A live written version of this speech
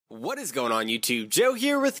What is going on YouTube? Joe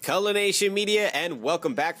here with Culination Media, and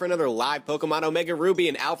welcome back for another live Pokemon Omega Ruby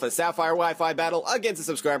and Alpha Sapphire Wi-Fi battle against a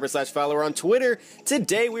subscriber/follower on Twitter.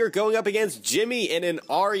 Today we are going up against Jimmy in an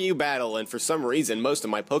RU battle, and for some reason most of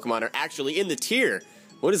my Pokemon are actually in the tier.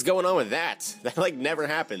 What is going on with that? That like never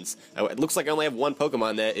happens. It looks like I only have one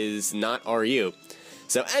Pokemon that is not RU.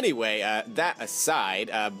 So anyway, that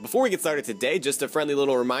aside, before we get started today, just a friendly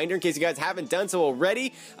little reminder in case you guys haven't done so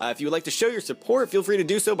already, if you would like to show your support, feel free to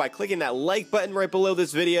do so by clicking that like button right below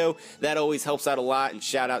this video. That always helps out a lot, and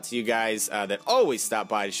shout out to you guys that always stop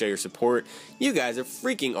by to show your support. You guys are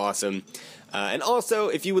freaking awesome. And also,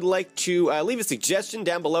 if you would like to leave a suggestion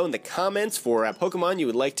down below in the comments for Pokemon you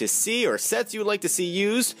would like to see or sets you would like to see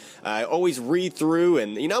used, I always read through,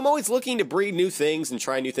 and you know, I'm always looking to breed new things and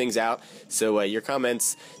try new things out. So your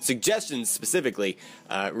comments, suggestions specifically,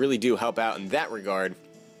 really do help out in that regard.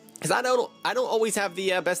 Because I don't always have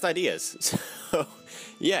the best ideas. So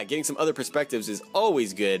yeah, getting some other perspectives is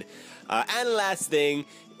always good. And last thing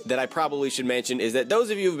that I probably should mention is that those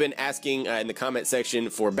of you who have been asking in the comment section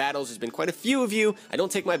for battles, there's been quite a few of you. I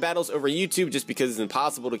don't take my battles over YouTube just because it's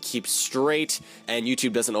impossible to keep straight, and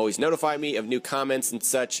YouTube doesn't always notify me of new comments and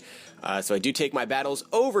such. So I do take my battles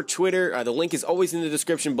over Twitter. The link is always in the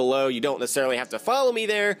description below. You don't necessarily have to follow me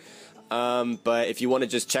there. But if you want to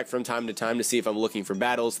just check from time to time to see if I'm looking for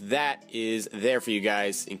battles, that is there for you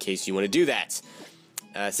guys in case you want to do that.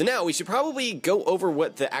 So now we should probably go over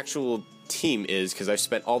what the actual team is, because I've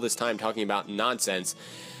spent all this time talking about nonsense.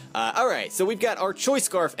 Alright, so we've got our Choice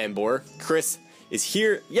Scarf Embor. Chris is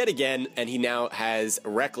here yet again, and he now has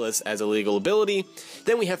Reckless as a legal ability.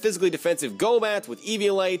 Then we have Physically Defensive Golbat with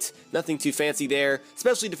Eviolite, nothing too fancy there.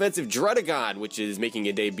 Especially Defensive Druddigon, which is making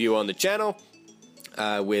a debut on the channel,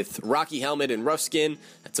 with Rocky Helmet and Rough Skin.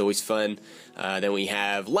 That's always fun. Then we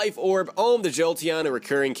have Life Orb, Ohm the Jolteon, a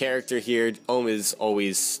recurring character here. Ohm is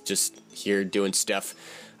always just here doing stuff.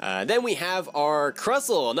 Then we have our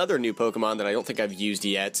Crustle, another new Pokemon that I don't think I've used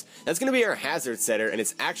yet. That's going to be our Hazard Setter, and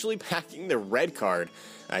it's actually packing the red card.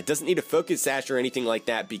 It doesn't need a Focus Sash or anything like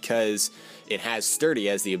that because it has Sturdy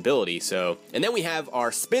as the ability. So, and then we have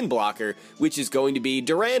our Spin Blocker, which is going to be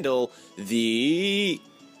Durandal, the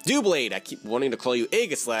Doublade. I keep wanting to call you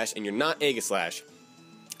Aegislash, and you're not Aegislash.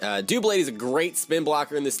 Doublade is a great spin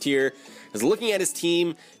blocker in this tier. Because looking at his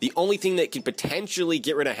team, the only thing that could potentially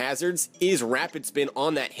get rid of hazards is Rapid Spin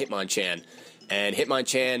on that Hitmonchan. And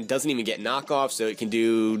Hitmonchan doesn't even get knockoff, so it can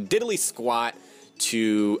do diddly squat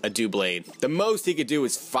to a Doublade. The most he could do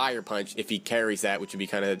is Fire Punch if he carries that, which would be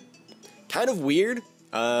kind of weird.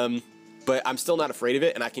 But I'm still not afraid of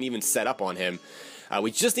it, and I can even set up on him. We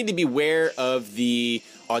just need to be aware of the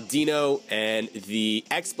Audino and the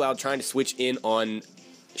Exploud trying to switch in on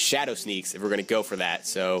Shadow Sneaks if we're going to go for that.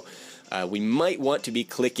 So we might want to be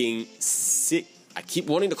clicking I keep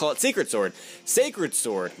wanting to call it Sacred Sword. Sacred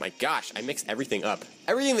Sword. My gosh, I mix everything up.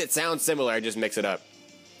 Everything that sounds similar, I just mix it up.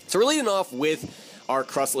 So we're leading off with our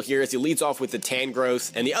Crustle here as he leads off with the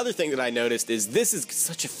Tangrowth. And the other thing that I noticed is this is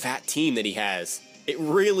such a fat team that he has. It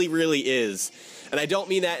really, really is. And I don't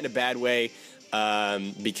mean that in a bad way.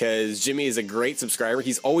 Because Jimmy is a great subscriber.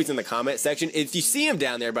 He's always in the comment section. If you see him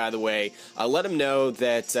down there, by the way, let him know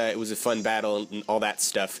that it was a fun battle and all that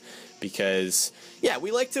stuff. Because, yeah, we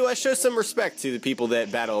like to show some respect to the people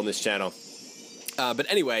that battle on this channel. But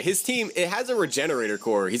anyway, his team, it has a Regenerator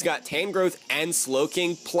core. He's got Tangrowth and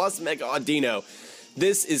Slowking plus Mega Audino.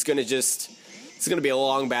 This is going to it's going to be a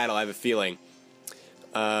long battle, I have a feeling.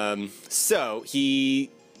 So, he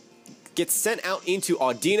gets sent out into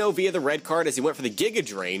Audino via the red card as he went for the Giga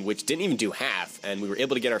Drain, which didn't even do half, and we were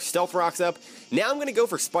able to get our Stealth Rocks up. Now I'm going to go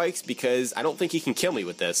for Spikes because I don't think he can kill me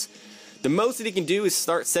with this. The most that he can do is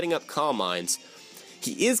start setting up Calm Minds.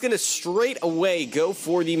 He is going to straight away go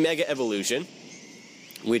for the Mega Evolution,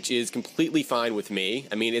 which is completely fine with me.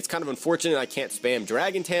 I mean, it's kind of unfortunate I can't spam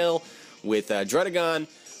Dragon Tail with Druddigon,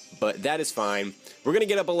 but that is fine. We're going to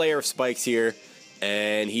get up a layer of Spikes here.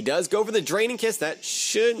 And he does go for the Draining Kiss. That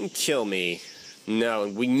shouldn't kill me. No,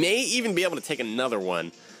 we may even be able to take another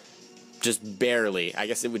one. Just barely. I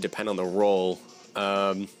guess it would depend on the roll.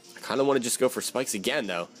 I kind of want to just go for Spikes again,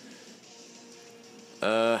 though.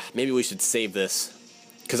 Maybe we should save this.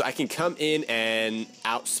 Because I can come in and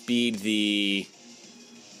outspeed the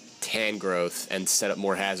Tangrowth and set up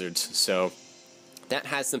more hazards. So that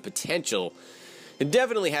has some potential. It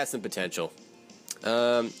definitely has some potential.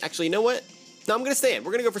 Actually, you know what? No, I'm going to stay in.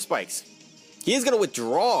 We're going to go for Spikes. He is going to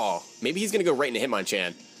withdraw. Maybe he's going to go right into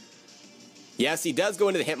Hitmonchan. Yes, he does go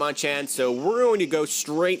into the Hitmonchan, so we're going to go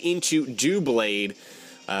straight into Doublade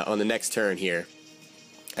on the next turn here.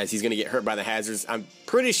 As he's going to get hurt by the hazards. I'm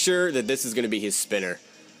pretty sure that this is going to be his spinner.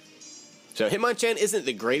 So Hitmonchan isn't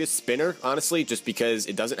the greatest spinner, honestly, just because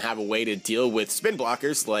it doesn't have a way to deal with spin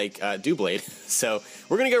blockers like Doublade. So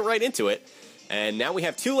we're going to go right into it. And now we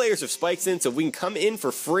have 2 layers of spikes in, so if we can come in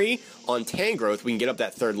for free on Tangrowth, we can get up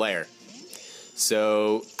that 3rd layer.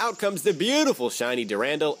 So out comes the beautiful shiny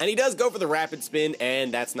Durandal, and he does go for the rapid spin,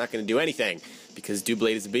 and that's not going to do anything because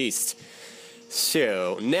Doublade is a beast.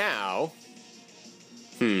 So now,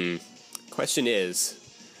 question is,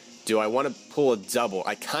 do I want to pull a double?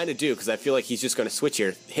 I kind of do, because I feel like he's just going to switch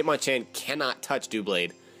here. Hitmonchan cannot touch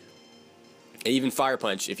Doublade. And even Fire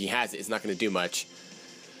Punch, if he has it, is not going to do much.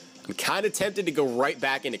 I'm kind of tempted to go right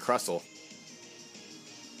back into Crustle.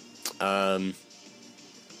 Kind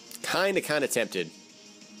of tempted.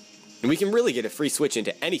 And we can really get a free switch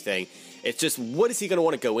into anything. It's just, what is he going to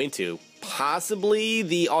want to go into? Possibly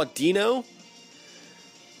the Audino?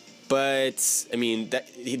 But, I mean,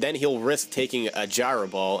 then he'll risk taking a Gyro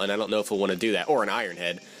Ball, and I don't know if he'll want to do that. Or an Iron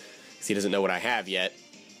Head, because he doesn't know what I have yet.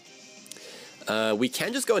 We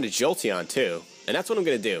can just go into Jolteon, too. And that's what I'm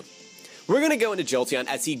going to do. We're going to go into Jolteon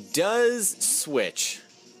as he does switch.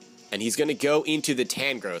 And he's going to go into the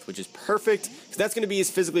Tangrowth, which is perfect, because that's going to be his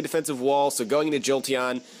physically defensive wall. So going into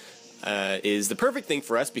Jolteon is the perfect thing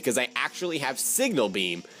for us, because I actually have Signal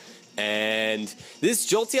Beam. And this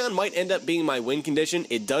Jolteon might end up being my win condition.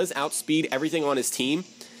 It does outspeed everything on his team.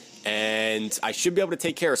 And I should be able to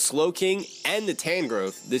take care of Slowking and the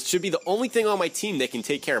Tangrowth. This should be the only thing on my team that can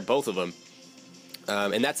take care of both of them.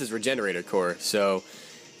 And that's his Regenerator core. So,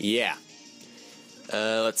 yeah.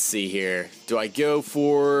 Let's see here. Do I go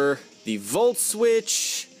for the Volt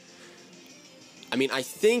Switch? I mean, I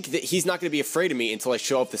think that he's not going to be afraid of me until I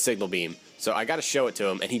show off the Signal Beam. So I got to show it to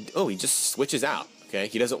him. And he just switches out. Okay,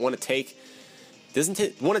 he doesn't want to take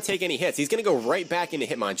any hits. He's going to go right back into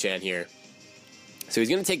Hitmonchan here. So he's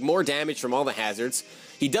going to take more damage from all the hazards.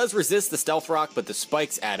 He does resist the Stealth Rock, but the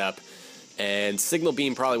spikes add up. And Signal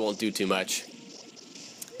Beam probably won't do too much.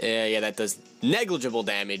 Yeah, that does negligible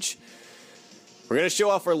damage. We're going to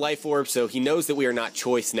show off our Life Orb, so he knows that we are not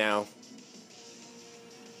choice now.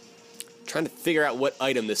 Trying to figure out what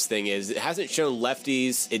item this thing is. It hasn't shown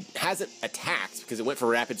lefties. It hasn't attacked because it went for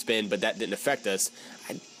Rapid Spin, but that didn't affect us.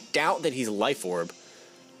 I doubt that he's Life Orb.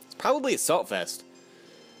 It's probably Assault Vest.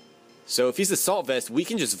 So if he's Assault Vest, we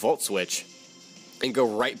can just Volt Switch and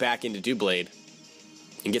go right back into Doublade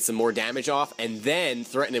and get some more damage off and then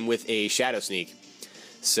threaten him with a Shadow Sneak.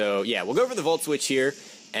 So yeah, we'll go for the Volt Switch here.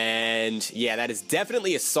 And yeah, that is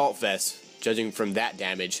definitely Assault Vest, judging from that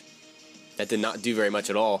damage. That did not do very much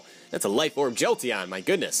at all. That's a Life Orb Jolteon, my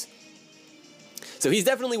goodness. So he's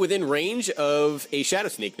definitely within range of a Shadow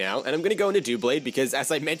Sneak now, and I'm going to go into Doublade because, as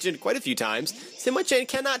I mentioned quite a few times, Hitmonchan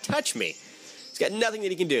cannot touch me. He's got nothing that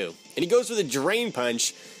he can do. And he goes for the Drain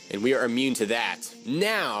Punch, and we are immune to that.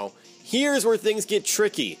 Now, here's where things get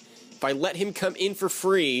tricky. If I let him come in for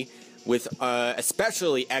free with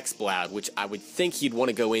especially X-Bloud, which I would think he'd want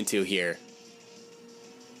to go into here,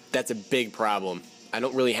 that's a big problem. I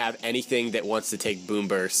don't really have anything that wants to take Boom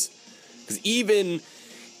Burst. Because even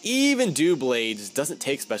Doublade doesn't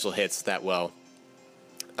take special hits that well.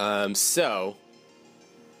 So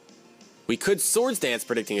we could Swords Dance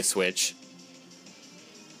predicting a switch.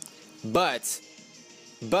 But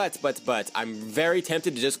I'm very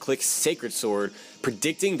tempted to just click Sacred Sword,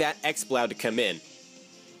 predicting that X-Bloud to come in.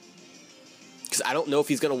 Because I don't know if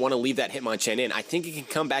he's going to want to leave that Hitmonchan in. I think he can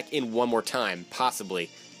come back in one more time, possibly.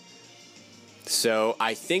 So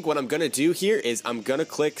I think what I'm going to do here is I'm going to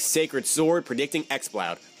click Sacred Sword, predicting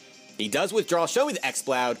X-Bloud. He does withdraw. Show me the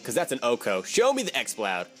X-Bloud, because that's an Oko. Show me the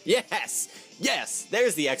X-Bloud. Yes! Yes!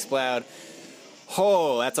 There's the X-Bloud.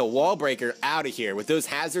 Oh, that's a wall breaker out of here. With those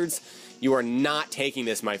hazards, you are not taking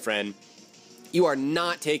this, my friend. You are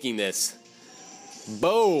not taking this.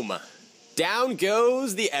 Boom! Down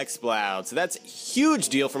goes the X-Bloud. So that's a huge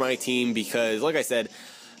deal for my team because, like I said,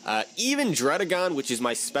 even Druddigon, which is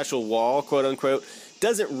my special wall, quote-unquote,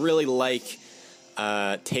 doesn't really like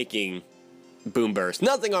taking Boom Burst.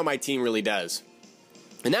 Nothing on my team really does.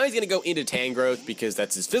 And now he's going to go into Tangrowth because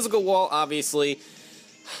that's his physical wall, obviously.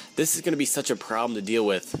 This is going to be such a problem to deal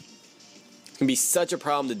with. It's going to be such a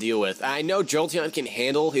problem to deal with. I know Jolteon can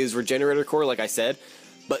handle his Regenerator core, like I said,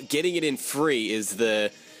 but getting it in free is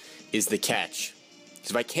the catch.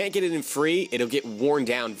 Because if I can't get it in free, it'll get worn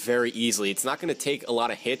down very easily. It's not going to take a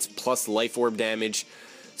lot of hits plus Life Orb damage,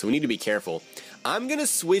 so we need to be careful. I'm going to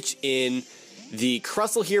switch in the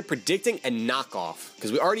Crustle here, predicting a knockoff,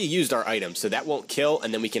 because we already used our item, so that won't kill,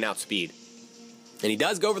 and then we can outspeed. And he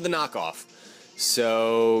does go for the knockoff.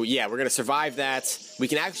 So, yeah, we're going to survive that. We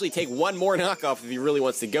can actually take one more knockoff if he really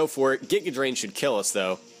wants to go for it. Giga Drain should kill us,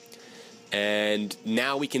 though. And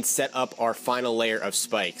now we can set up our final layer of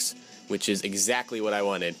spikes, which is exactly what I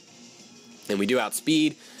wanted. And we do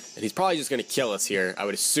outspeed, and he's probably just going to kill us here, I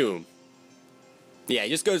would assume. Yeah, he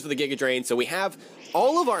just goes for the Giga Drain, so we have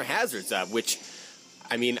all of our hazards up, which,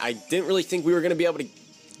 I mean, I didn't really think we were going to be able to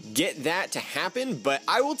get that to happen, but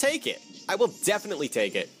I will take it. I will definitely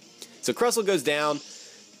take it. So Crustle goes down,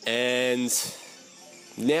 and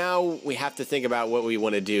now we have to think about what we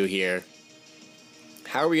want to do here.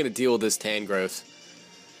 How are we going to deal with this Tangrowth?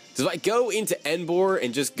 So if I go into Enbor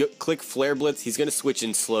and just click Flare Blitz, he's going to switch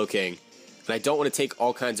in Slowking. And I don't want to take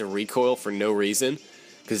all kinds of recoil for no reason,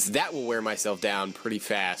 because that will wear myself down pretty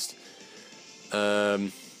fast.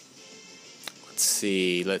 Let's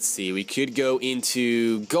see. We could go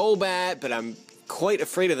into Golbat, but I'm quite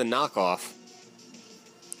afraid of the knockoff.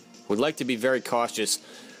 Would like to be very cautious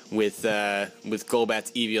with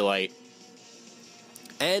Golbat's Eviolite.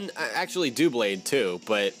 And actually Doublade too,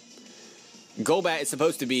 but Golbat is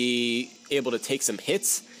supposed to be able to take some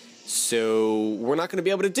hits, so we're not going to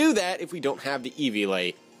be able to do that if we don't have the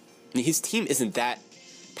Eviolite. His team isn't that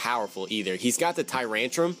powerful either. He's got the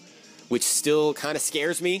Tyrantrum, which still kind of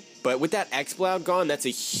scares me, but with that Exploud gone, that's a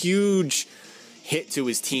huge hit to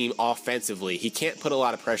his team offensively. He can't put a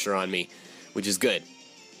lot of pressure on me, which is good.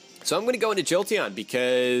 So I'm going to go into Jolteon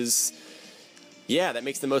because, yeah, that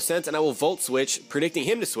makes the most sense, and I will Volt Switch, predicting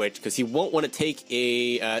him to switch because he won't want to take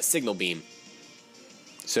a Signal Beam.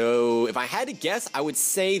 So if I had to guess, I would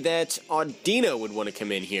say that Audino would want to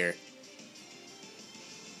come in here.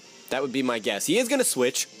 That would be my guess. He is going to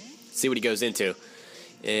switch. See what he goes into.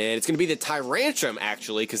 And it's going to be the Tyrantrum,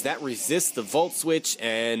 actually, because that resists the Volt Switch,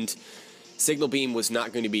 and Signal Beam was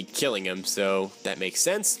not going to be killing him, so that makes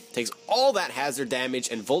sense. Takes all that hazard damage,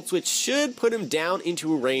 and Volt Switch should put him down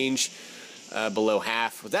into a range below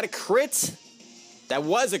half. Was that a crit? That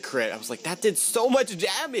was a crit. I was like, that did so much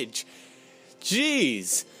damage.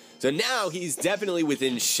 Jeez. So now he's definitely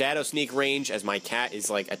within Shadow Sneak range, as my cat is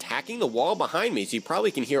like attacking the wall behind me, so you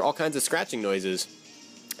probably can hear all kinds of scratching noises.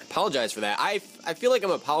 I apologize for that. I feel like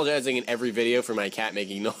I'm apologizing in every video for my cat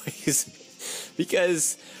making noise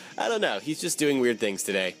because, I don't know, he's just doing weird things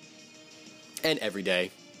today. And every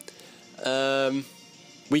day.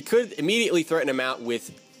 We could immediately threaten him out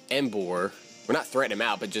with Emboar. Well, not threaten him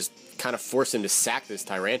out, but just kind of force him to sack this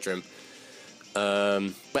Tyrantrum.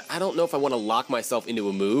 But I don't know if I want to lock myself into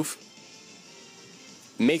a move.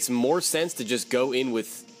 Makes more sense to just go in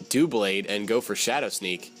with Doublade and go for Shadow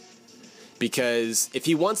Sneak. Because if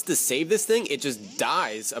he wants to save this thing, it just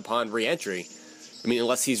dies upon re-entry. I mean,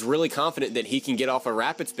 unless he's really confident that he can get off a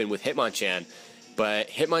Rapid Spin with Hitmonchan. But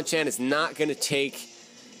Hitmonchan is not going to take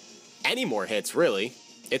any more hits, really.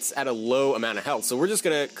 It's at a low amount of health. So we're just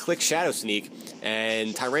going to click Shadow Sneak,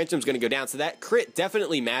 and Tyrantrum's going to go down. So that crit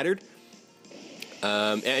definitely mattered.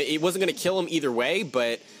 It wasn't going to kill him either way,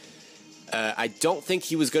 but I don't think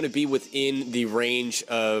he was going to be within the range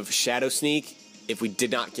of Shadow Sneak if we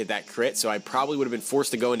did not get that crit, so I probably would have been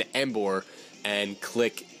forced to go into Emboar and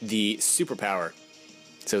click the Superpower.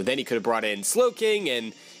 So then he could have brought in Slowking, and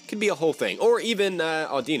it could be a whole thing, or even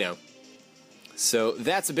Audino. So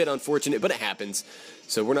that's a bit unfortunate, but it happens,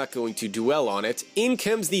 so we're not going to dwell on it. In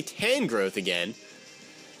comes the Tangrowth again.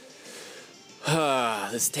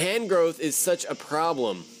 This Tangrowth is such a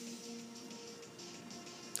problem.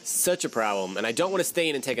 Such a problem, and I don't want to stay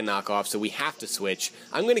in and take a knockoff, so we have to switch.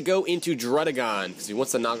 I'm going to go into Druddigon, because he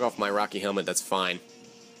wants to knock off my Rocky Helmet, that's fine.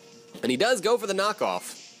 And he does go for the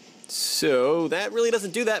knockoff. So that really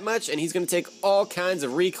doesn't do that much, and he's going to take all kinds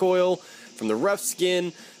of recoil from the Rough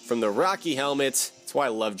Skin, from the Rocky Helmet. That's why I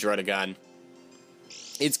love Druddigon.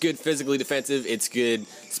 It's good physically defensive, it's good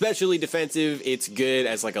specially defensive, it's good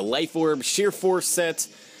as like a Life Orb, Sheer Force set.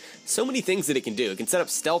 So many things that it can do. It can set up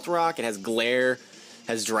Stealth Rock, it has Glare,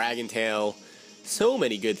 has Dragon Tail. So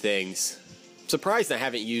many good things. I'm surprised I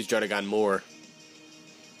haven't used Druddigon more.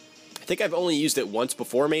 I think I've only used it once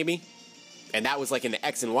before, maybe. And that was like in the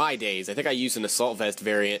X and Y days. I think I used an Assault Vest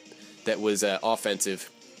variant that was offensive,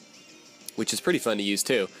 which is pretty fun to use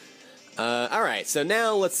too. Alright, so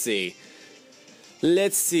now let's see.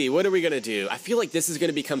 Let's see, what are we going to do? I feel like this is going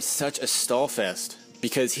to become such a stall fest,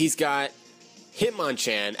 because he's got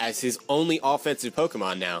Hitmonchan as his only offensive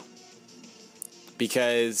Pokemon now.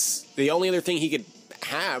 Because the only other thing he could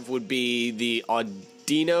have would be the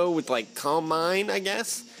Audino with, like, Calm Mind, I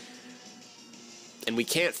guess? And we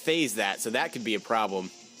can't phase that, so that could be a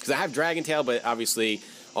problem. Because I have Dragon Tail, but obviously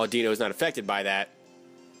Audino is not affected by that.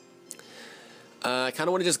 I kind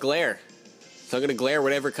of want to just Glare. So I'm going to Glare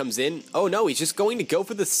whatever comes in. Oh no, he's just going to go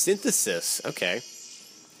for the Synthesis. Okay.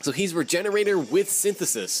 So he's Regenerator with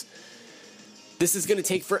Synthesis. This is going to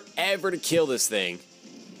take forever to kill this thing.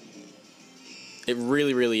 It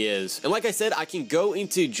really, really is. And like I said, I can go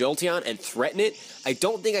into Jolteon and threaten it. I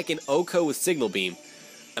don't think I can OHKO with Signal Beam.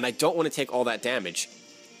 And I don't want to take all that damage.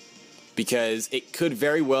 Because it could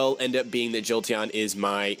very well end up being that Jolteon is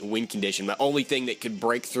my win condition. My only thing that could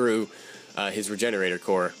break through his Regenerator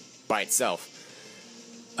core by itself.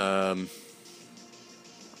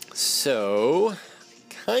 So,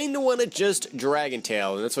 kind of want to just Dragon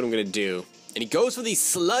Tail, and that's what I'm going to do. And he goes for the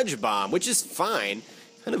Sludge Bomb, which is fine.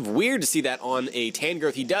 Kind of weird to see that on a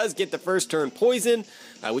Tangrowth. He does get the first turn Poison,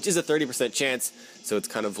 which is a 30% chance, so it's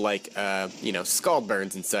kind of like, you know, Scald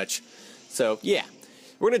Burns and such. So, yeah.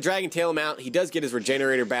 We're going to Dragon Tail him out. He does get his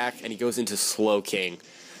Regenerator back, and he goes into Slowking,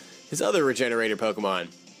 his other Regenerator Pokemon.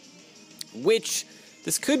 Which,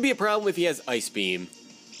 this could be a problem if he has Ice Beam.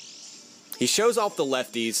 He shows off the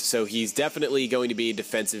lefties, so he's definitely going to be a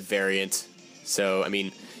defensive variant. So, I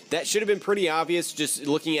mean, that should have been pretty obvious just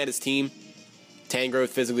looking at his team. Tangrowth,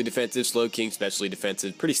 physically defensive. Slowking, specially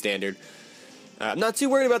defensive. Pretty standard. I'm not too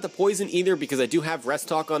worried about the Poison either because I do have Rest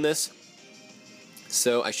Talk on this.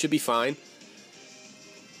 So, I should be fine.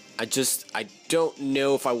 I don't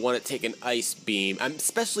know if I want to take an Ice Beam. I'm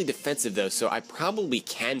especially defensive, though, so I probably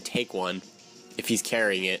can take one if he's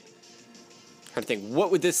carrying it. I'm trying to think,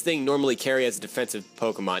 what would this thing normally carry as a defensive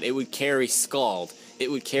Pokemon? It would carry Scald.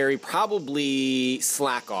 It would carry probably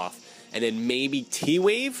Slack Off, and then maybe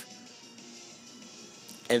T-Wave,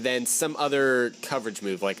 and then some other coverage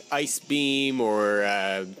move, like Ice Beam or,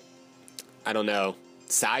 I don't know,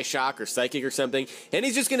 Psyshock or Psychic or something, and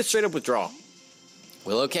he's just going to straight up withdraw.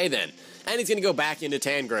 Well, okay then. And he's going to go back into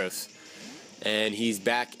Tangrowth. And he's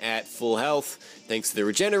back at full health thanks to the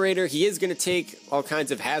Regenerator. He is going to take all kinds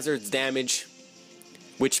of hazards damage,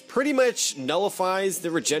 which pretty much nullifies the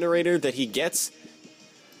Regenerator that he gets.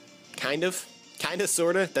 Kind of,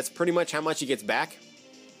 sort of. That's pretty much how much he gets back.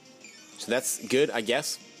 So that's good, I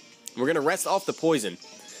guess. We're going to rest off the Poison.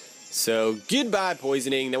 So, goodbye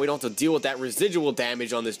Poisoning. Now we don't have to deal with that residual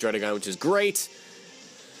damage on this Druddigon, which is great.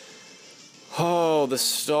 Oh, the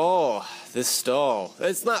stall. This stall.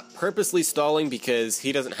 It's not purposely stalling because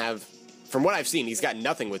he doesn't have, from what I've seen, he's got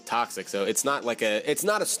nothing with Toxic, so it's not like it's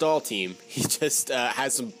not a stall team. He just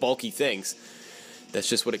has some bulky things. That's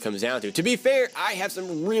just what it comes down to. To be fair, I have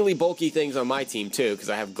some really bulky things on my team, too, because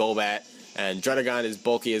I have Golbat, and Druddigon is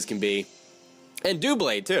bulky as can be. And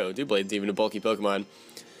Doublade, too. Doublade's even a bulky Pokemon.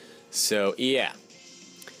 So, yeah.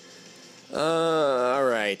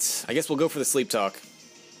 Alright. I guess we'll go for the Sleep Talk.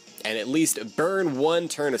 And at least burn one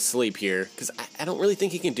turn of sleep here, because I don't really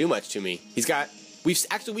think he can do much to me. He's got, we've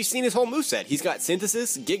seen his whole moveset. He's got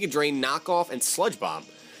Synthesis, Giga Drain, Knockoff, and Sludge Bomb.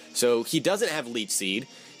 So he doesn't have Leech Seed,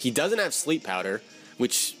 he doesn't have Sleep Powder,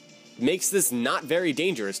 which makes this not very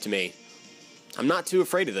dangerous to me. I'm not too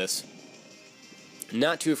afraid of this.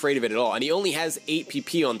 Not too afraid of it at all. And he only has 8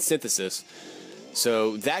 PP on Synthesis,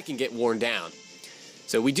 so that can get worn down.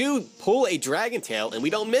 So we do pull a Dragon Tail, and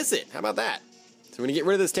we don't miss it. How about that? So we're going to get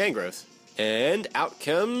rid of this Tangrowth. And out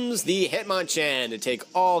comes the Hitmonchan to take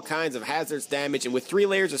all kinds of hazards damage. And with 3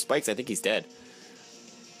 layers of spikes, I think he's dead.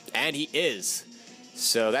 And he is.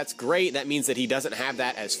 So that's great. That means that he doesn't have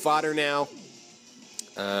that as fodder now.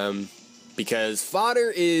 Because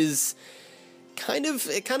fodder is kind of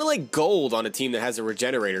like gold on a team that has a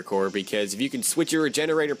Regenerator core. Because if you can switch your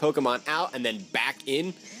Regenerator Pokemon out and then back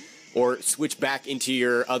in, or switch back into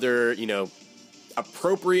your other, you know,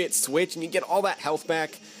 appropriate switch, and you get all that health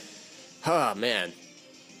back. Oh, man.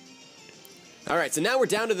 Alright, so now we're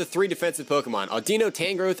down to the 3 defensive Pokemon. Audino,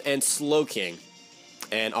 Tangrowth, and Slowking.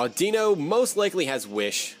 And Audino most likely has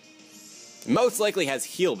Wish. Most likely has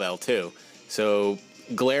Heal Bell, too. So,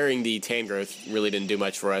 glaring the Tangrowth really didn't do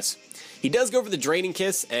much for us. He does go for the Draining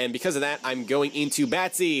Kiss, and because of that, I'm going into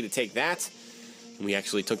Batsy to take that. And we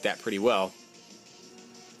actually took that pretty well.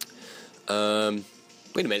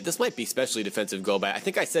 Wait a minute, this might be specially defensive Golbat. I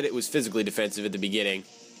think I said it was physically defensive at the beginning.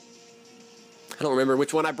 I don't remember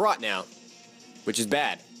which one I brought now, which is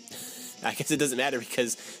bad. I guess it doesn't matter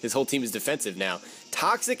because his whole team is defensive now.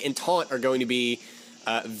 Toxic and Taunt are going to be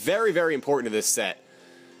very, very important to this set.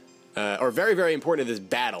 Or very, very important to this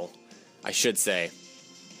battle, I should say.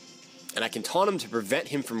 And I can taunt him to prevent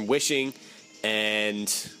him from wishing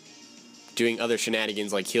and doing other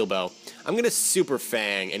shenanigans like Heal Bell. I'm going to Super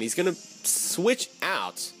Fang, and he's going to switch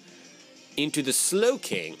out into the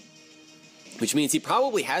Slowking, which means he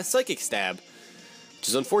probably has Psychic Stab, which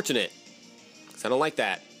is unfortunate, because I don't like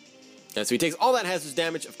that. And so he takes all that hazardous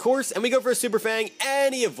damage, of course, and we go for a Super Fang,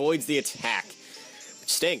 and he avoids the attack,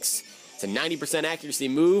 which stinks. It's a 90% accuracy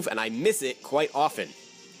move, and I miss it quite often.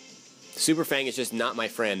 Super Fang is just not my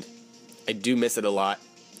friend. I do miss it a lot.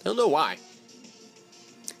 I don't know why.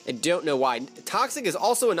 I don't know why. Toxic is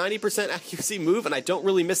also a 90% accuracy move, and I don't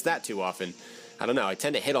really miss that too often. I don't know, I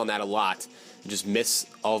tend to hit on that a lot and just miss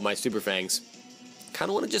all of my Super Fangs. Kind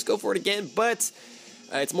of want to just go for it again, but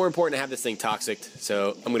it's more important to have this thing toxic,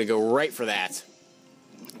 so I'm going to go right for that.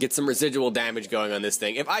 Get some residual damage going on this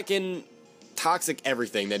thing. If I can toxic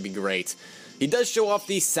everything, that'd be great. He does show off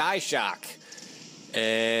the Psyshock,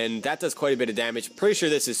 and that does quite a bit of damage. Pretty sure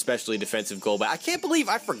this is specially defensive Golbat. I can't believe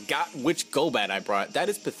I forgot which Golbat I brought. That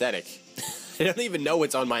is pathetic. I don't even know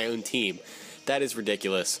what's on my own team. That is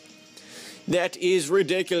ridiculous. That is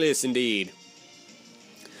ridiculous indeed.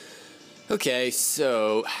 Okay,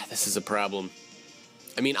 so this is a problem.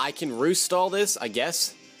 I mean, I can roost stall this, I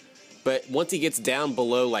guess, but once he gets down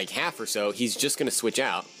below like half or so, he's just going to switch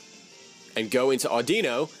out and go into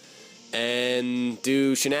Audino and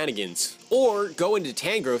do shenanigans. Or go into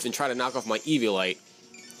Tangrowth and try to knock off my Eviolite.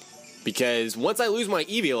 Because once I lose my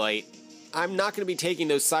Eviolite, I'm not going to be taking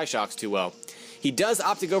those Psyshocks too well. He does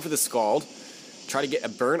opt to go for the Scald. Try to get a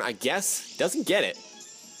burn, I guess. Doesn't get it.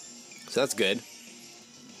 So that's good.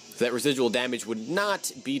 So that residual damage would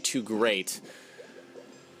not be too great.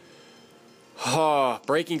 Oh,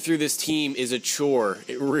 breaking through this team is a chore.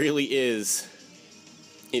 It really is.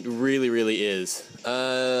 It really, really is.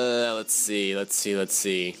 Let's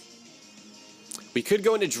see. We could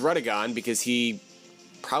go into Druddigon because he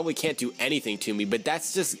probably can't do anything to me, but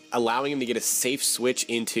that's just allowing him to get a safe switch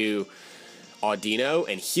into Audino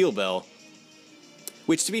and Heal Bell.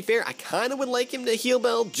 Which, to be fair, I kind of would like him to Heal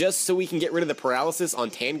Bell just so we can get rid of the paralysis on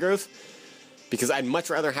Tangrowth, because I'd much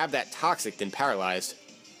rather have that toxic than paralyzed.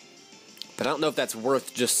 But I don't know if that's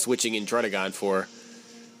worth just switching in Druddigon for.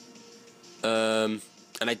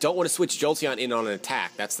 And I don't want to switch Jolteon in on an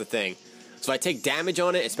attack, that's the thing. So if I take damage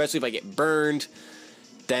on it, especially if I get burned,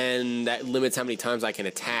 then that limits how many times I can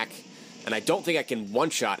attack. And I don't think I can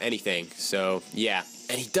one-shot anything, so yeah.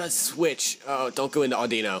 And he does switch. Oh, don't go into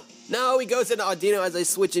Audino. No, he goes into Audino as I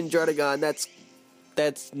switch in Druddigon.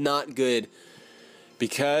 That's not good.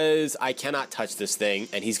 Because I cannot touch this thing,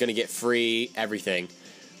 and he's going to get free everything.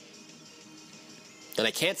 And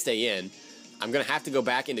I can't stay in. I'm going to have to go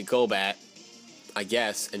back into Golbat, I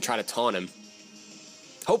guess, and try to taunt him.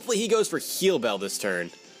 Hopefully he goes for Heal Bell this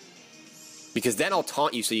turn. Because then I'll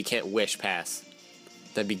taunt you so you can't Wish Pass.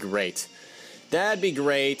 That'd be great. That'd be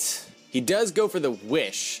great. He does go for the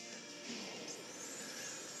Wish.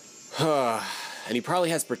 And he probably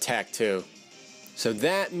has Protect, too. So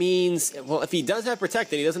that means... Well, if he does have Protect,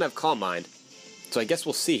 then he doesn't have Calm Mind. So I guess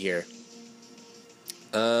we'll see here.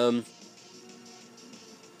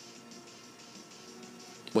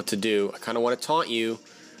 What to do. I kind of want to taunt you.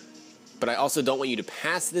 But I also don't want you to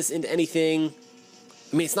pass this into anything.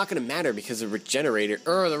 I mean, it's not going to matter because the Regenerator...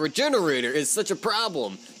 the Regenerator is such a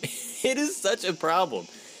problem. It is such a problem.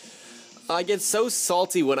 I get so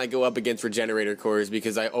salty when I go up against Regenerator cores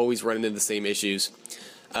because I always run into the same issues.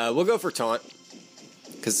 We'll go for Taunt.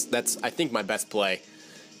 Because that's, I think, my best play.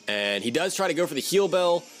 And he does try to go for the Heal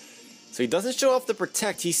Bell. So he doesn't show off the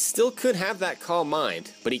Protect. He still could have that Calm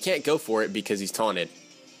Mind. But he can't go for it because he's taunted.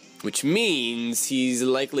 Which means he's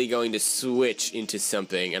likely going to switch into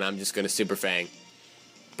something. And I'm just going to Super Fang.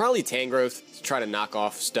 Probably Tangrowth to try to knock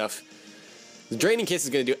off stuff. The Draining Kiss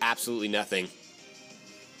is going to do absolutely nothing.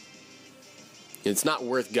 It's not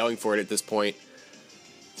worth going for it at this point.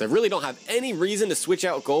 So I really don't have any reason to switch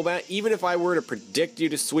out Golbat. Even if I were to predict you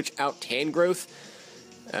to switch out Tangrowth,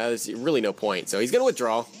 there's really no point. So he's going to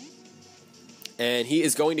withdraw. And he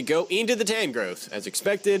is going to go into the Tangrowth, as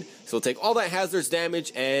expected. So he'll take all that Hazardous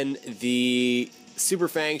damage, and the Super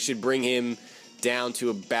Fang should bring him down to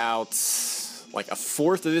about like a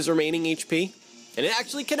fourth of his remaining HP. And it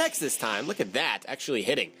actually connects this time. Look at that, actually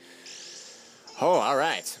hitting. Oh,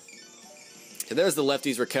 alright. So there's the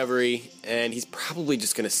lefty's recovery, and he's probably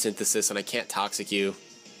just going to Synthesis, and I can't Toxic you.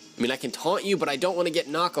 I mean, I can taunt you, but I don't want to get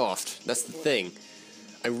knockoffed. That's the thing.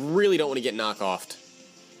 I really don't want to get knockoffed.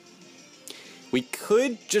 We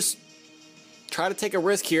could just try to take a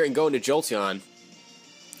risk here and go into Jolteon.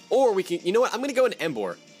 Or we can, you know what, I'm going to go into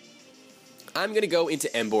Emboar. I'm going to go into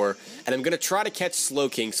Emboar, and I'm going to try to catch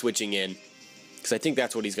Slowking switching in. Because I think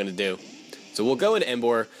that's what he's going to do. So we'll go into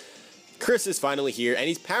Emboar. Chris is finally here, and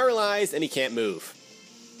he's paralyzed, and he can't move.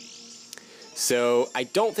 So I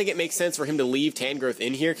don't think it makes sense for him to leave Tangrowth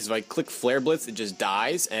in here, because if I click Flare Blitz, it just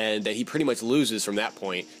dies, and then he pretty much loses from that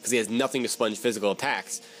point, because he has nothing to sponge physical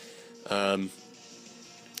attacks.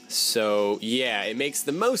 So yeah, it makes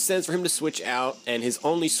the most sense for him to switch out, and his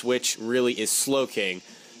only switch really is Slowking.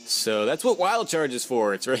 So that's what Wild Charge is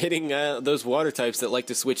for. It's for hitting those water types that like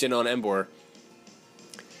to switch in on Emboar.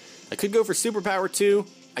 I could go for Superpower too,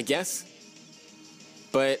 I guess.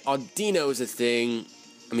 But Audino is a thing.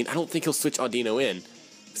 I mean, I don't think he'll switch Audino in.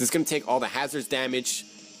 Because it's going to take all the hazards damage.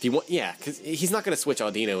 If you want, yeah, because he's not going to switch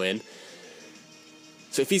Audino in.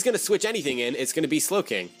 So if he's going to switch anything in, it's going to be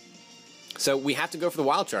Slowking. So we have to go for the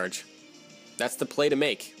Wild Charge. That's the play to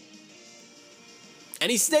make. And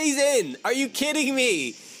he stays in! Are you kidding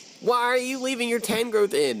me? Why are you leaving your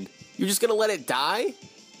Tangrowth in? You're just going to let it die?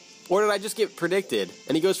 Or did I just get predicted?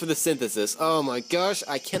 And he goes for the Synthesis. Oh my gosh,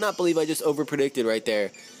 I cannot believe I just over-predicted right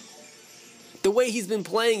there. The way he's been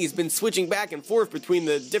playing, he's been switching back and forth between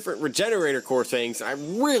the different Regenerator core things. I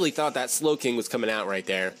really thought that Slowking was coming out right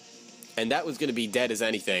there. And that was going to be dead as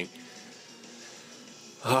anything.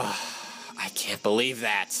 Oh, I can't believe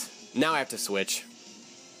that. Now I have to switch.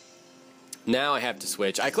 Now I have to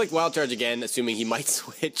switch. I clicked Wild Charge again, assuming he might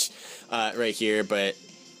switch right here, but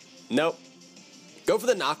nope. Go for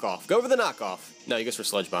the knockoff. Go for the knockoff. No, he goes for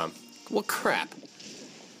Sludge Bomb. Well, crap.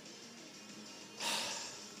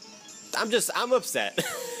 I'm upset.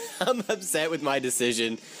 I'm upset with my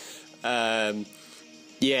decision. Yeah,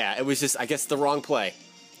 it was just, I guess, the wrong play.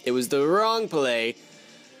 It was the wrong play.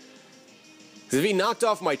 Because if he knocked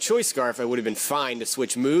off my Choice Scarf, I would have been fine to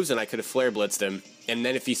switch moves, and I could have Flare Blitzed him. And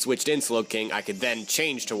then if he switched in Slowking, I could then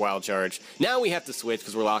change to Wild Charge. Now we have to switch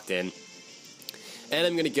because we're locked in. And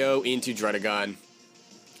I'm going to go into Druddigon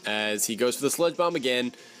as he goes for the Sludge Bomb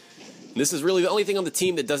again. This is really the only thing on the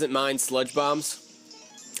team that doesn't mind Sludge Bombs.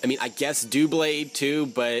 I mean, I guess Doublade too,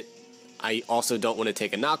 but I also don't want to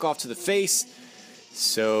take a knockoff to the face.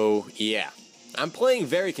 So, yeah. I'm playing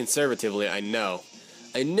very conservatively, I know.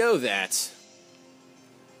 I know that.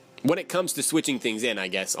 When it comes to switching things in, I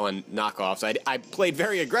guess, on knockoffs, I played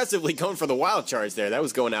very aggressively going for the Wild Charge there. That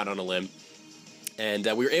was going out on a limb. And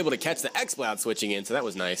we were able to catch the X-Cloud switching in, so that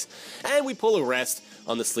was nice. And we pull a rest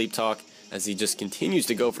on the Sleep Talk as he just continues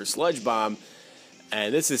to go for Sludge Bomb.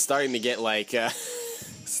 And this is starting to get, like,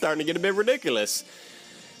 starting to get a bit ridiculous.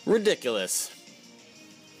 Ridiculous.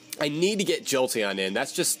 I need to get Jolteon in.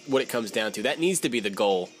 That's just what it comes down to. That needs to be the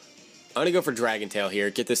goal. I'm going to go for Dragon Tail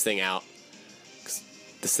here. Get this thing out.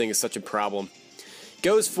 This thing is such a problem.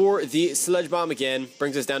 Goes for the Sludge Bomb again.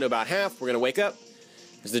 Brings us down to about half. We're going to wake up.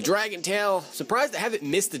 There's the Dragon Tail. Surprised I haven't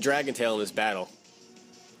missed the Dragon Tail in this battle.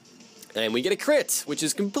 And we get a crit, which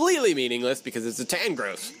is completely meaningless because it's a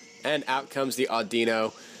Tangrowth. And out comes the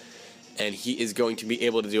Audino. And he is going to be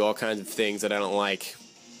able to do all kinds of things that I don't like.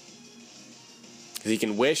 Because he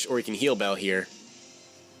can Wish or he can Heal Bell here.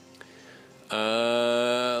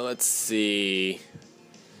 Let's see.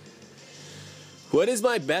 What is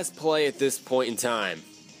my best play at this point in time?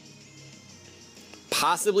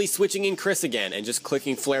 Possibly switching in Chris again and just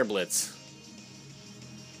clicking Flare Blitz.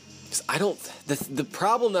 I don't. The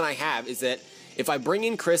problem that I have is that if I bring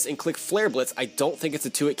in Chris and click Flare Blitz, I don't think it's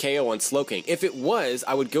a 2-hit KO on Slowking. If it was,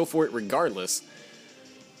 I would go for it regardless.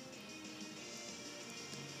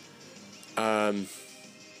 I'm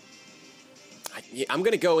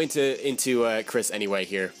gonna go into Chris anyway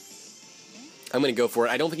here. I'm going to go for it.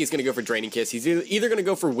 I don't think he's going to go for Draining Kiss. He's either going to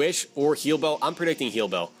go for Wish or Heal Bell. I'm predicting Heal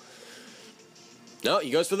Bell. No, he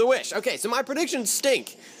goes for the Wish. Okay, so my predictions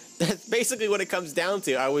stink. That's basically what it comes down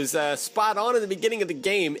to. I was spot on in the beginning of the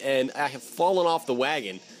game, and I have fallen off the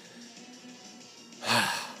wagon.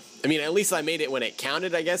 I mean, at least I made it when it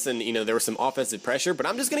counted, I guess, and, you know, there was some offensive pressure, but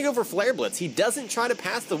I'm just going to go for Flare Blitz. He doesn't try to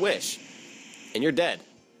pass the Wish. And you're dead.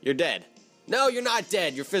 You're dead. No, you're not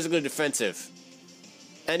dead. You're physically defensive.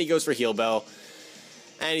 And he goes for Heal Bell.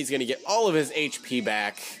 And he's going to get all of his HP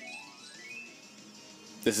back.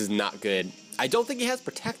 This is not good. I don't think he has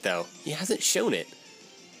Protect, though. He hasn't shown it.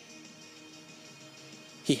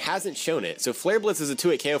 He hasn't shown it. So Flare Blitz is a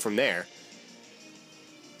 2-hit KO from there.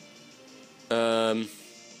 I'm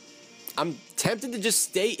tempted to just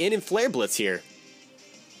stay in Flare Blitz here.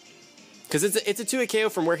 Because it's a 2-hit KO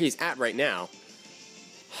from where he's at right now.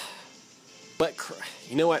 But,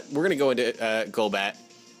 you know what? We're going to go into Golbat.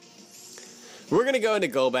 We're going to go into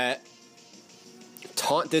Golbat,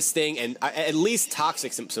 taunt this thing, and at least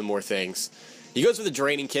Toxic some more things. He goes for the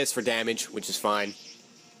Draining Kiss for damage, which is fine.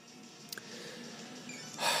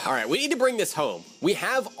 Alright, we need to bring this home. We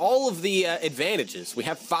have all of the advantages. We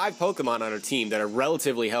have 5 Pokemon on our team that are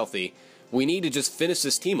relatively healthy. We need to just finish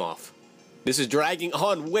this team off. This is dragging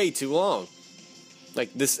on way too long.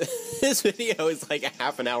 Like, this video is like a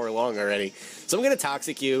half an hour long already. So I'm going to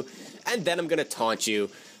Toxic you, and then I'm going to taunt you,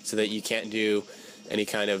 so that you can't do any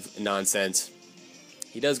kind of nonsense.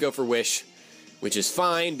 He does go for Wish, which is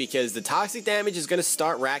fine because the toxic damage is going to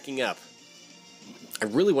start racking up. I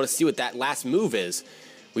really want to see what that last move is.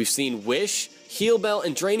 We've seen Wish, Heal Bell,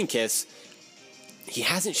 and Draining Kiss. He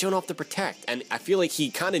hasn't shown off the Protect, and I feel like he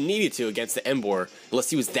kind of needed to against the Emboar, unless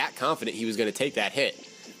he was that confident he was going to take that hit.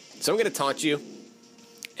 So I'm going to taunt you.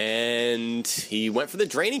 And he went for the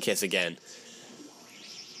Draining Kiss again.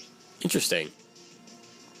 Interesting.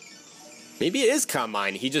 Maybe it is Calm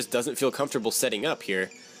Mind. He just doesn't feel comfortable setting up here.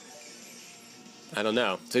 I don't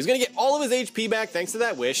know. So he's going to get all of his HP back thanks to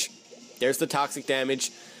that wish. There's the toxic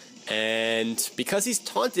damage. And because he's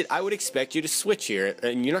taunted, I would expect you to switch here.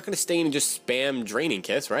 And you're not going to stay in and just spam Draining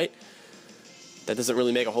Kiss, right? That doesn't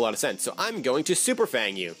really make a whole lot of sense. So I'm going to Super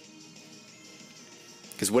Fang you.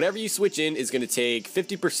 Because whatever you switch in is going to take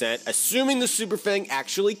 50%, assuming the Super Fang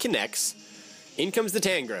actually connects. In comes the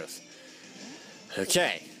Tangrowth.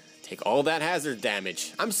 Okay. Take all that hazard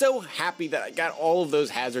damage. I'm so happy that I got all of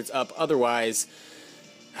those hazards up. Otherwise,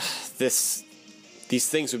 these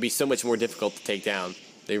things would be so much more difficult to take down.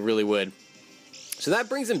 They really would. So that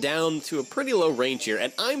brings him down to a pretty low range here.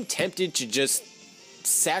 And I'm tempted to just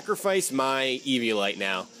sacrifice my Eviolite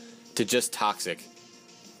now to just Toxic.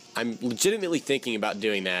 I'm legitimately thinking about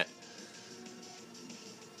doing that.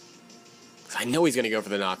 I know he's going to go for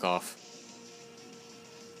the knockoff.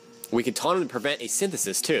 We could taunt him to prevent a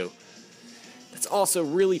Synthesis too. That's also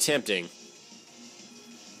really tempting.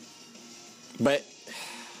 But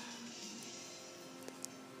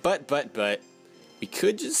we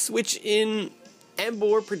could just switch in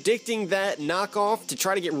Emboar, predicting that knockoff to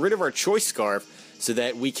try to get rid of our Choice Scarf so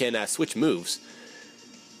that we can switch moves.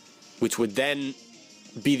 Which would then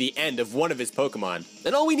be the end of one of his Pokemon.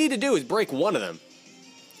 And all we need to do is break one of them.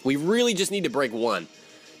 We really just need to break one.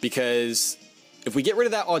 Because if we get rid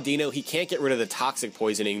of that Audino, he can't get rid of the toxic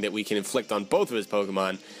poisoning that we can inflict on both of his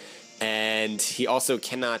Pokemon. And he also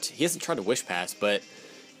cannot... He hasn't tried to Wish Pass, but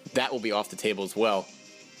that will be off the table as well.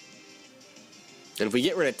 And if we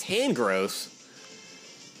get rid of Tangrowth,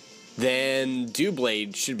 then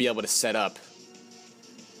Doublade should be able to set up.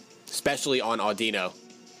 Especially on Audino.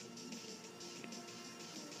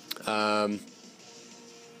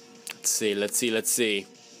 Let's see.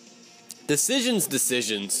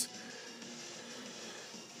 Decisions.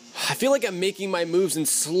 I feel like I'm making my moves in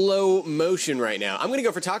slow motion right now. I'm going to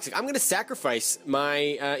go for Toxic. I'm going to sacrifice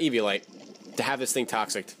my Eviolite to have this thing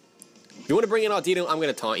Toxic. If you want to bring in Audino, I'm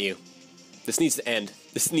going to taunt you. This needs to end.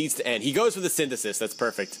 He goes for the Synthesis. That's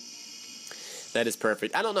perfect. That is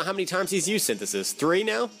perfect. I don't know how many times he's used Synthesis. 3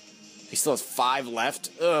 now? He still has 5 left.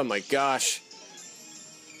 Oh my gosh.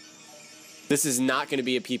 This is not going to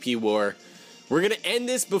be a PP war. We're going to end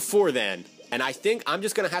this before then. And I think I'm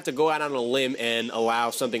just going to have to go out on a limb and allow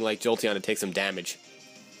something like Jolteon to take some damage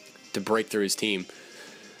to break through his team.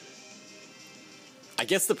 I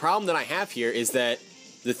guess the problem that I have here is that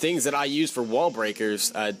the things that I use for wall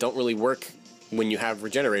breakers don't really work when you have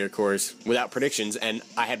Regenerator cores without predictions. And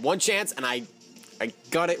I had one chance and I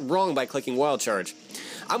got it wrong by clicking Wild Charge.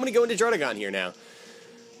 I'm going to go into Druddigon here now.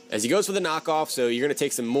 As he goes for the knockoff, so you're going to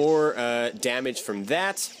take some more damage from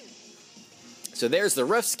that. So there's the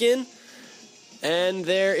Rough Skin. And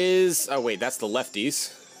there is... Oh, wait, that's the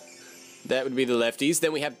lefties. That would be the lefties.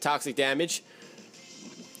 Then we have toxic damage.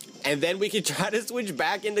 And then we could try to switch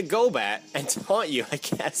back into Golbat and taunt you, I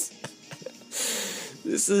guess.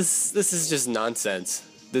 This is just nonsense.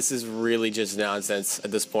 This is really just nonsense at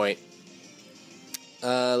this point.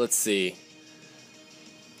 Let's see.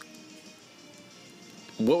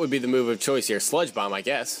 What would be the move of choice here? Sludge Bomb, I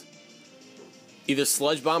guess. Either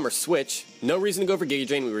Sludge Bomb or Switch. No reason to go for Giga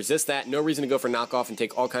Drain. We resist that. No reason to go for Knockoff and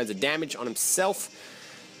take all kinds of damage on himself.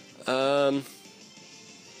 So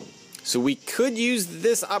we could use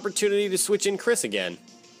this opportunity to switch in Chris again.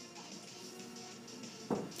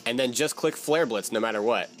 And then just click Flare Blitz no matter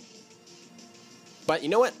what. But you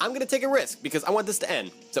know what? I'm going to take a risk because I want this to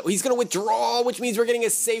end. So he's going to withdraw, which means we're getting a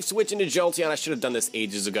safe switch into Jolteon. I should have done this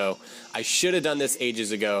ages ago.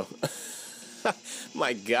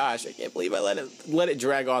 My gosh, I can't believe I let it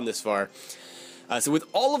drag on this far. So with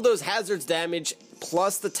all of those hazards damage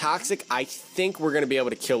plus the toxic, I think we're going to be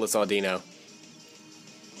able to kill this Audino.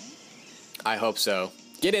 I hope so.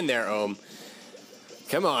 Get in there, Ohm.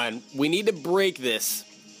 Come on, we need to break this.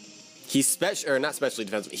 He's not specially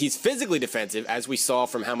defensive. He's physically defensive, as we saw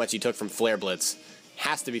from how much he took from Flare Blitz.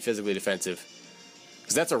 Has to be physically defensive.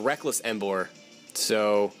 Because that's a reckless Emboar.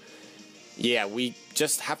 So, yeah, we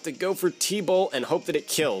just have to go for T-Bolt and hope that it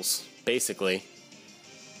kills, basically.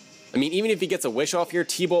 I mean, even if he gets a Wish off here,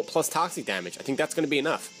 T-Bolt plus toxic damage, I think that's going to be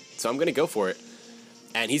enough. So I'm going to go for it.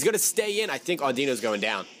 And he's going to stay in. I think Audino's going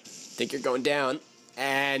down. I think you're going down.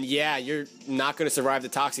 And yeah, you're not going to survive the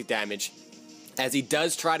toxic damage. As he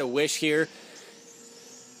does try to Wish here.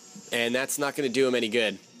 And that's not going to do him any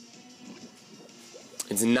good.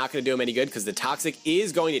 It's not going to do him any good because the toxic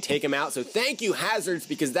is going to take him out. So thank you, hazards,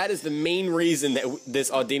 because that is the main reason that this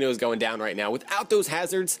Audino is going down right now. Without those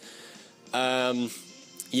hazards,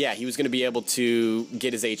 yeah, he was going to be able to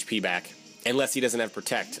get his HP back. Unless he doesn't have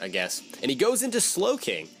Protect, I guess. And he goes into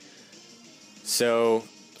Slowking. So,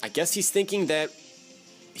 I guess he's thinking that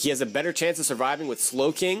he has a better chance of surviving with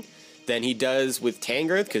Slowking than he does with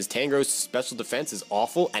Tangrowth, because Tangrowth's special defense is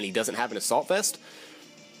awful, and he doesn't have an Assault Vest.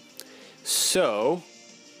 So,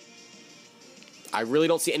 I really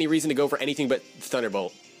don't see any reason to go for anything but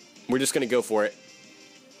Thunderbolt. We're just going to go for it.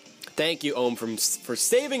 Thank you, Ohm, for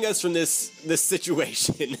saving us from this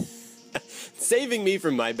situation. Saving me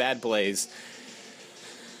from my bad plays.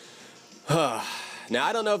 Now,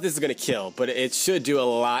 I don't know if this is going to kill, but it should do a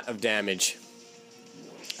lot of damage,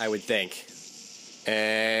 I would think.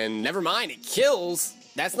 And never mind, it kills.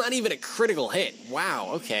 That's not even a critical hit.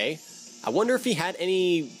 Wow, okay. I wonder if he had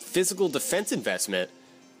any physical defense investment.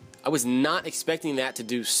 I was not expecting that to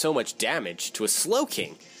do so much damage to a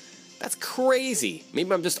Slowking. That's crazy.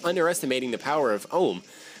 Maybe I'm just underestimating the power of Ohm.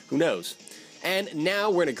 Who knows? And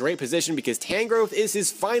now we're in a great position because Tangrowth is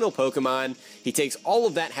his final Pokemon. He takes all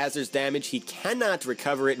of that hazardous damage. He cannot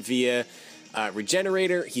recover it via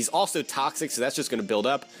Regenerator. He's also toxic, so that's just going to build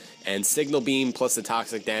up. And Signal Beam plus the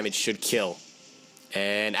toxic damage should kill.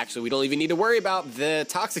 And actually, we don't even need to worry about the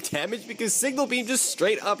toxic damage because Signal Beam just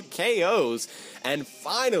straight up KOs. And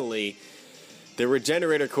finally, the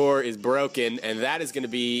Regenerator core is broken, and that is going to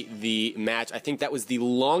be the match. I think that was the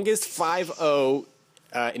longest 5-0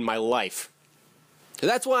 in my life. So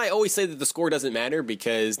that's why I always say that the score doesn't matter,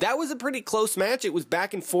 because that was a pretty close match. It was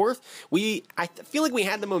back and forth. I feel like we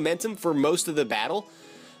had the momentum for most of the battle,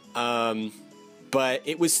 but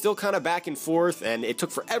it was still kind of back and forth, and it took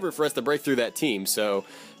forever for us to break through that team. So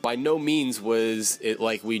by no means was it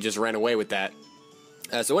like we just ran away with that.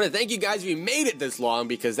 So I want to thank you guys if you made it this long,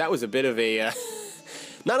 because that was a bit of a,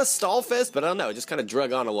 not a stall fest, but I don't know, it just kind of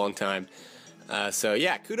drug on a long time. So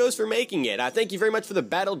yeah, kudos for making it. Thank you very much for the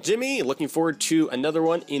battle, Jimmy. Looking forward to another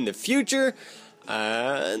one in the future.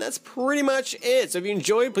 And that's pretty much it. So if you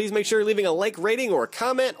enjoyed, please make sure you're leaving a like, rating, or a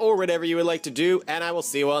comment, or whatever you would like to do. And I will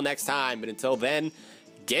see you all next time. But until then,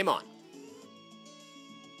 game on.